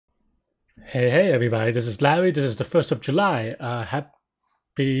Hey everybody, this is Larry. This is the 1st of July.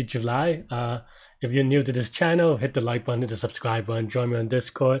 Happy July. If you're new to this channel, hit the like button, hit the subscribe button, join me on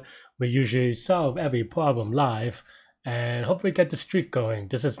Discord. We usually solve every problem live and hopefully get the streak going.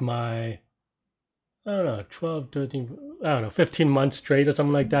 This is my, I don't know, 12, 13, I don't know, 15 months straight or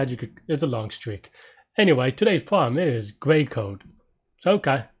something like that. It's a long streak. Anyway, today's problem is gray code. So,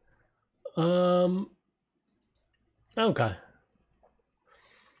 okay. Okay.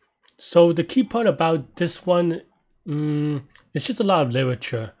 So the key part about this one, it's just a lot of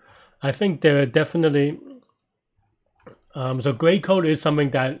literature. I think there are definitely, so gray code is something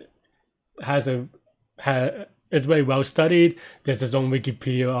that is very well studied. There's its own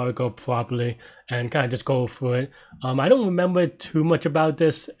Wikipedia article probably, and kind of just go through it. I don't remember too much about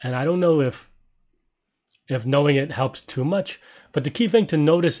this, and I don't know if knowing it helps too much. But the key thing to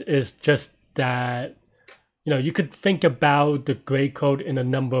notice is just that, you could think about the gray code in a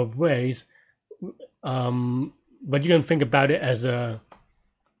number of ways, but you can think about it as a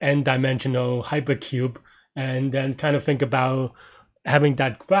n-dimensional hypercube, and then kind of think about having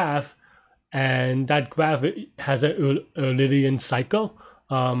that graph, and that graph has a Euclidean cycle,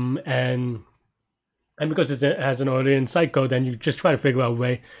 and because it has an Euclidean cycle, then you just try to figure out a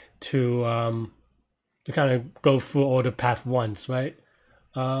way to kind of go through all the path once, right?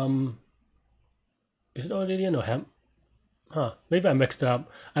 Is it Euclidean or maybe I mixed it up.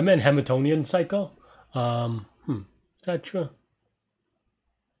 I meant Hamiltonian cycle. Is that true?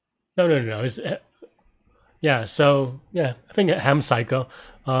 No. Yeah. So yeah, I think Ham cycle.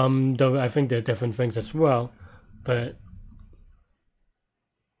 Though I think there are different things as well, but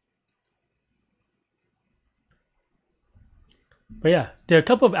yeah, there are a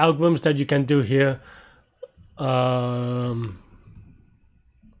couple of algorithms that you can do here.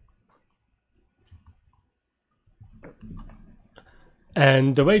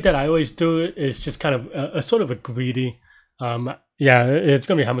 And the way that I always do it is just kind of a sort of a greedy, yeah, it's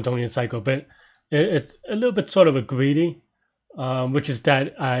going to be Hamiltonian cycle, but it's a little bit sort of a greedy, which is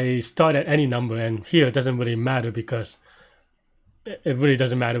that I start at any number, and here it doesn't really matter because it really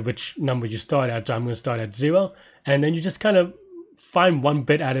doesn't matter which number you start at, so I'm going to start at 0, and then you just kind of find one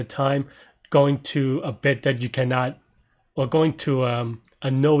bit at a time, going to a bit that you cannot, or going to a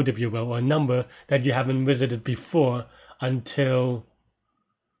node, if you will, or a number that you haven't visited before until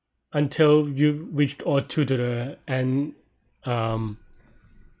you reached all 2 to the n 2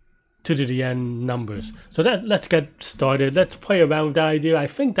 to the n numbers. So let's get started. Let's play around with that idea. I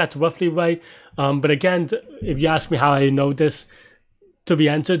think that's roughly right. But again, if you ask me how I know this to be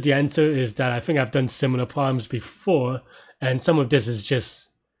answered, the answer is that I think I've done similar problems before, and some of this is just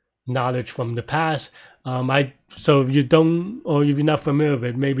knowledge from the past. So if you don't, or if you're not familiar with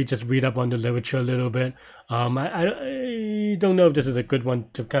it, maybe just read up on the literature a little bit. I don't know if this is a good one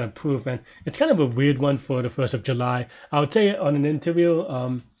to kind of prove, and it's kind of a weird one for the 1st of July. I would say on an interview,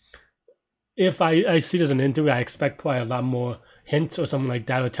 if I see this as an interview, I expect probably a lot more hints or something like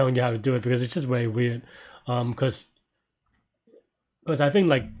that, or telling you how to do it, because it's just very weird. Because I think,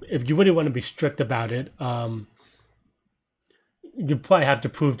 like, if you really want to be strict about it, you probably have to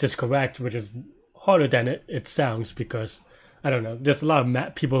prove this correct, which is harder than it sounds, because I don't know, there's a lot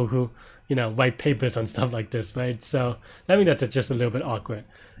of people who write papers on stuff like this, right? So I think that's just a little bit awkward.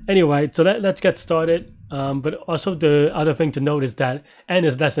 Anyway, so let's get started. But also the other thing to note is that n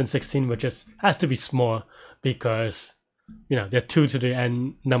is less than 16, which has to be small, because there are 2 to the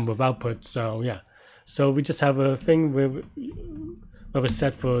n number of outputs. So yeah, so we just have a thing where we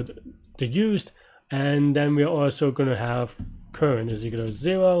set for the used, and then we're also going to have current is equal to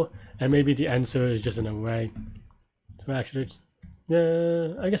 0, and maybe the answer is just an array. So actually,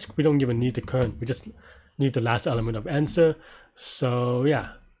 I guess we don't even need the current, we just need the last element of answer. So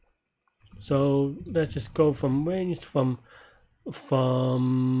yeah, so let's just go from range from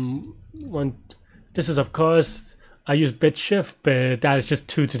one. This is, of course, I use bit shift, but that is just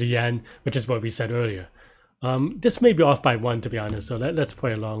 2 to the n, which is what we said earlier. This may be off by 1, to be honest, so let's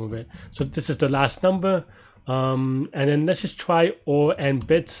play along with it. So this is the last number, and then let's just try all n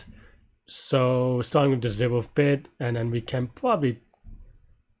bits. So starting with the 0th bit, and then we can probably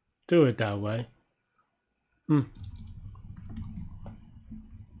do it that way.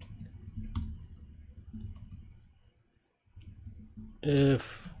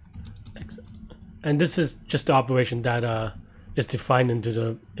 If x, and this is just the operation that is defined in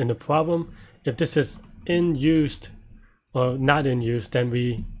the problem. If this is in used or not in use, then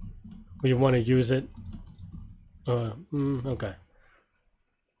we want to use it. Okay.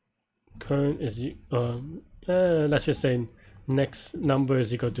 Current is let's just say next number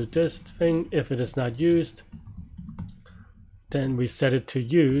is equal to this thing. If it is not used, then we set it to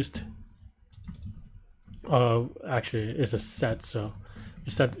used, actually it's a set, so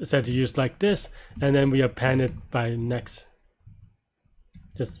we set to use like this, and then we append it by next.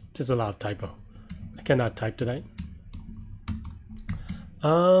 Just a lot of typo. I cannot type today.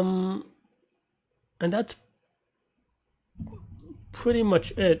 And that's pretty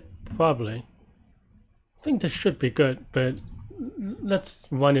much it, probably. I think this should be good, but let's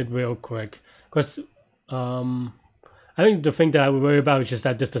run it real quick, because I think the thing that I would worry about is just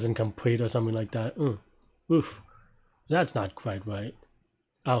that this doesn't complete or something like that. Oof, that's not quite right.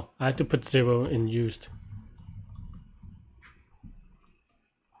 Oh, I have to put 0 in used.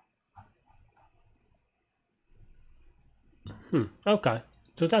 Okay,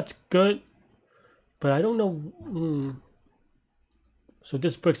 so that's good, but I don't know. So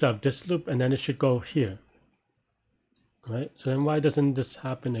this breaks up this loop, and then it should go here, right? So then why doesn't this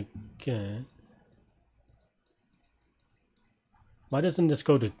happen again? Why doesn't this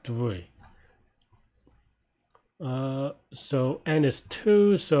go to 3? So n is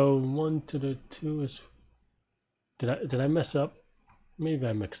 2, so 1 to the 2 is... Did I mess up? Maybe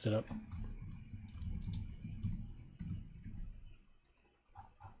I mixed it up.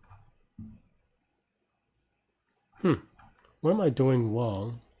 What am I doing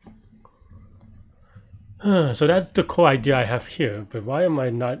wrong? So that's the core idea I have here, but why am I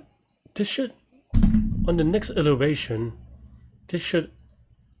not... This should... On the next iteration, this should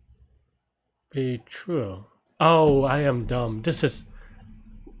be true. Oh, I am dumb. This is...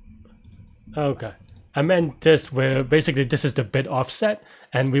 Okay. I meant this where basically this is the bit offset,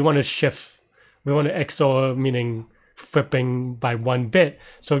 and we want to shift... We want to XOR, meaning flipping by 1 bit.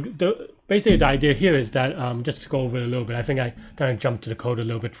 So basically the idea here is that, just to go over it a little bit, I think I kind of jumped to the code a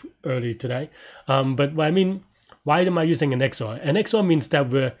little bit early today. But what I mean, why am I using an XOR? An XOR means that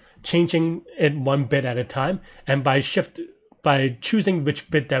we're changing it 1 bit at a time, and by choosing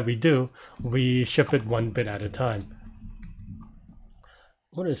which bit that we do, we shift it 1 bit at a time.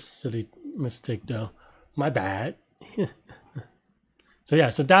 What a silly mistake though. My bad. So yeah,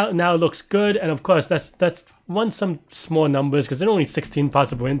 so that now looks good, and of course that's some small numbers because there are only 16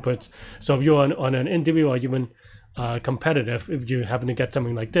 possible inputs. So if you're on an interview or even competitive, if you happen to get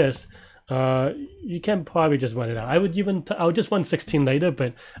something like this, you can probably just run it out. I would just run 16 later,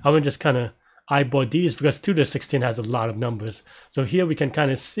 but I would just kind of eyeball these because 2 to 16 has a lot of numbers. So here we can kind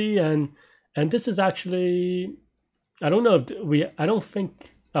of see, and this is actually, I don't know if I don't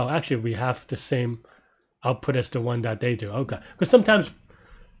think, oh actually we have the same output as the one that they do. Okay, because sometimes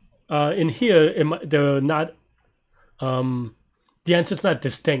in here they're not the answer's not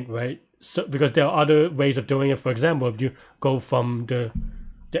distinct, right? So because there are other ways of doing it. For example, if you go from the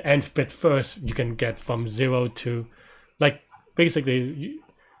nth bit first, you can get from 0 to, like, basically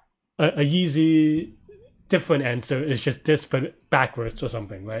a easy different answer is just this but backwards or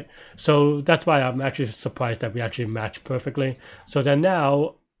something, right? So that's why I'm actually surprised that we actually match perfectly. So then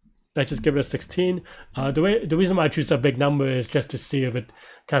now let's just give it a 16. The reason why I choose a big number is just to see if it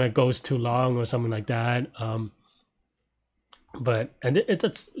kind of goes too long or something like that. But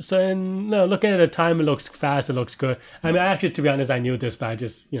no, looking at the time, it looks fast, it looks good. I mean, actually, to be honest, I knew this, but I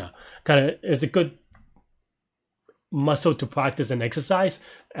just, kind of, it's a good muscle to practice and exercise.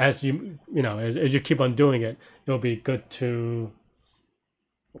 As you you keep on doing it, it'll be good to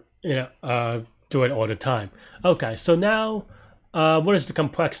do it all the time. Okay, so now what is the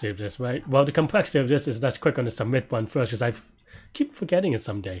complexity of this, right? Well, the complexity of this is, let's click on the submit one first because I keep forgetting it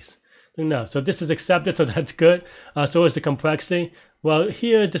some days. No, so this is accepted, so that's good. So is the complexity. Well,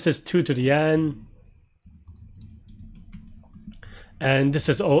 here this is 2 to the n, and this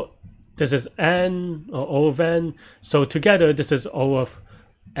is n or O of n. So together this is O of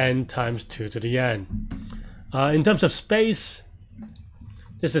n times 2 to the n. In terms of space,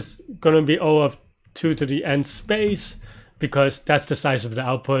 this is going to be O of 2 to the n space because that's the size of the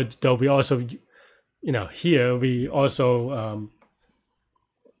output. Though we also, here we also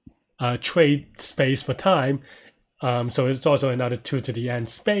trade space for time, so it's also another 2 to the n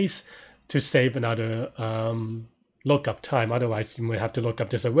space to save another lookup time. Otherwise you might have to look up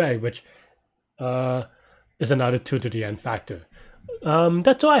this array, which is another 2 to the n factor.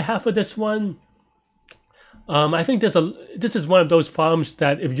 That's all I have for this one. I think this is one of those problems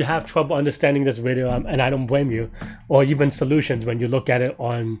that if you have trouble understanding this video, and I don't blame you, or even solutions when you look at it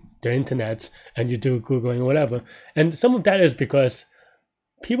on the internet and you do Googling or whatever, and some of that is because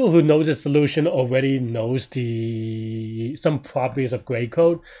people who know the solution already knows some properties of gray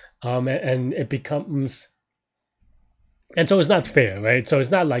code, and it becomes, and so it's not fair, right? So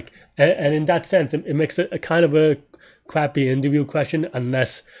it's not like, and in that sense, it makes it a kind of a crappy interview question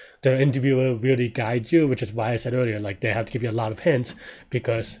unless the interviewer really guides you, which is why I said earlier, like, they have to give you a lot of hints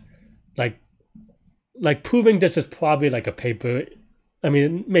because, like, like proving this is probably like a paper. I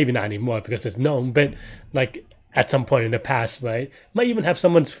mean, maybe not anymore because it's known, but like at some point in the past, right? Might even have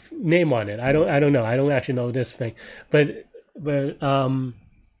someone's name on it. I don't know. I don't actually know this thing, but but um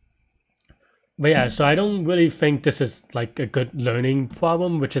but yeah. So I don't really think this is like a good learning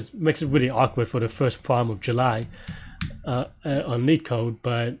problem, which is makes it really awkward for the first problem of July on Leetcode.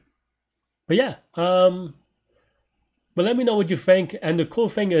 But yeah. But let me know what you think. And the cool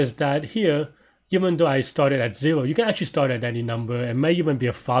thing is that here, even though I started at 0, you can actually start at any number. It may even be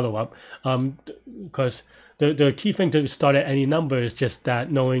a follow-up, because the key thing to start at any number is just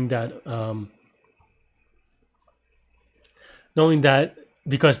that knowing that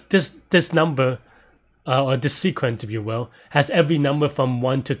because this number or this sequence, if you will, has every number from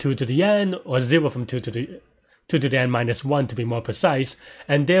 1 to 2 to the n, or 0 from 2 to the n minus 1 to be more precise,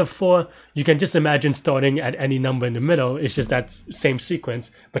 and therefore you can just imagine starting at any number in the middle. It's just that same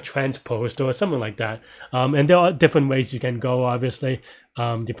sequence but transposed or something like that. And there are different ways you can go, obviously,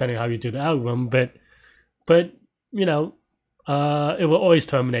 depending on how you do the algorithm, but you know, it will always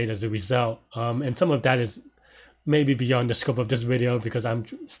terminate as a result, and some of that is maybe beyond the scope of this video because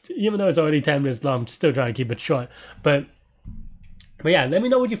even though it's already 10 minutes long, I'm still trying to keep it short. But yeah, let me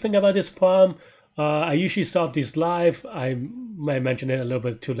know what you think about this problem. I usually solve these live. I might mention it a little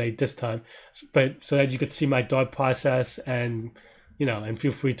bit too late this time, but so that you could see my thought process, and and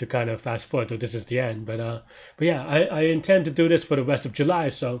feel free to kind of fast forward till this is the end. But yeah, I intend to do this for the rest of July.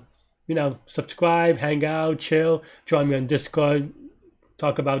 So subscribe, hang out, chill, join me on Discord,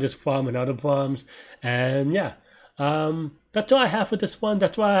 talk about this problem and other problems, and yeah. That's all I have for this one.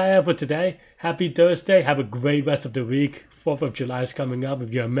 That's all I have for today. Happy Thursday. Have a great rest of the week. 4th of July is coming up if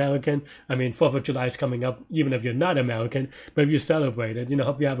you're American. I mean, 4th of July is coming up even if you're not American. But if you celebrate it,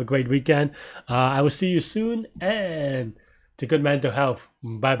 hope you have a great weekend. I will see you soon, and to good mental health.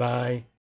 Bye-bye.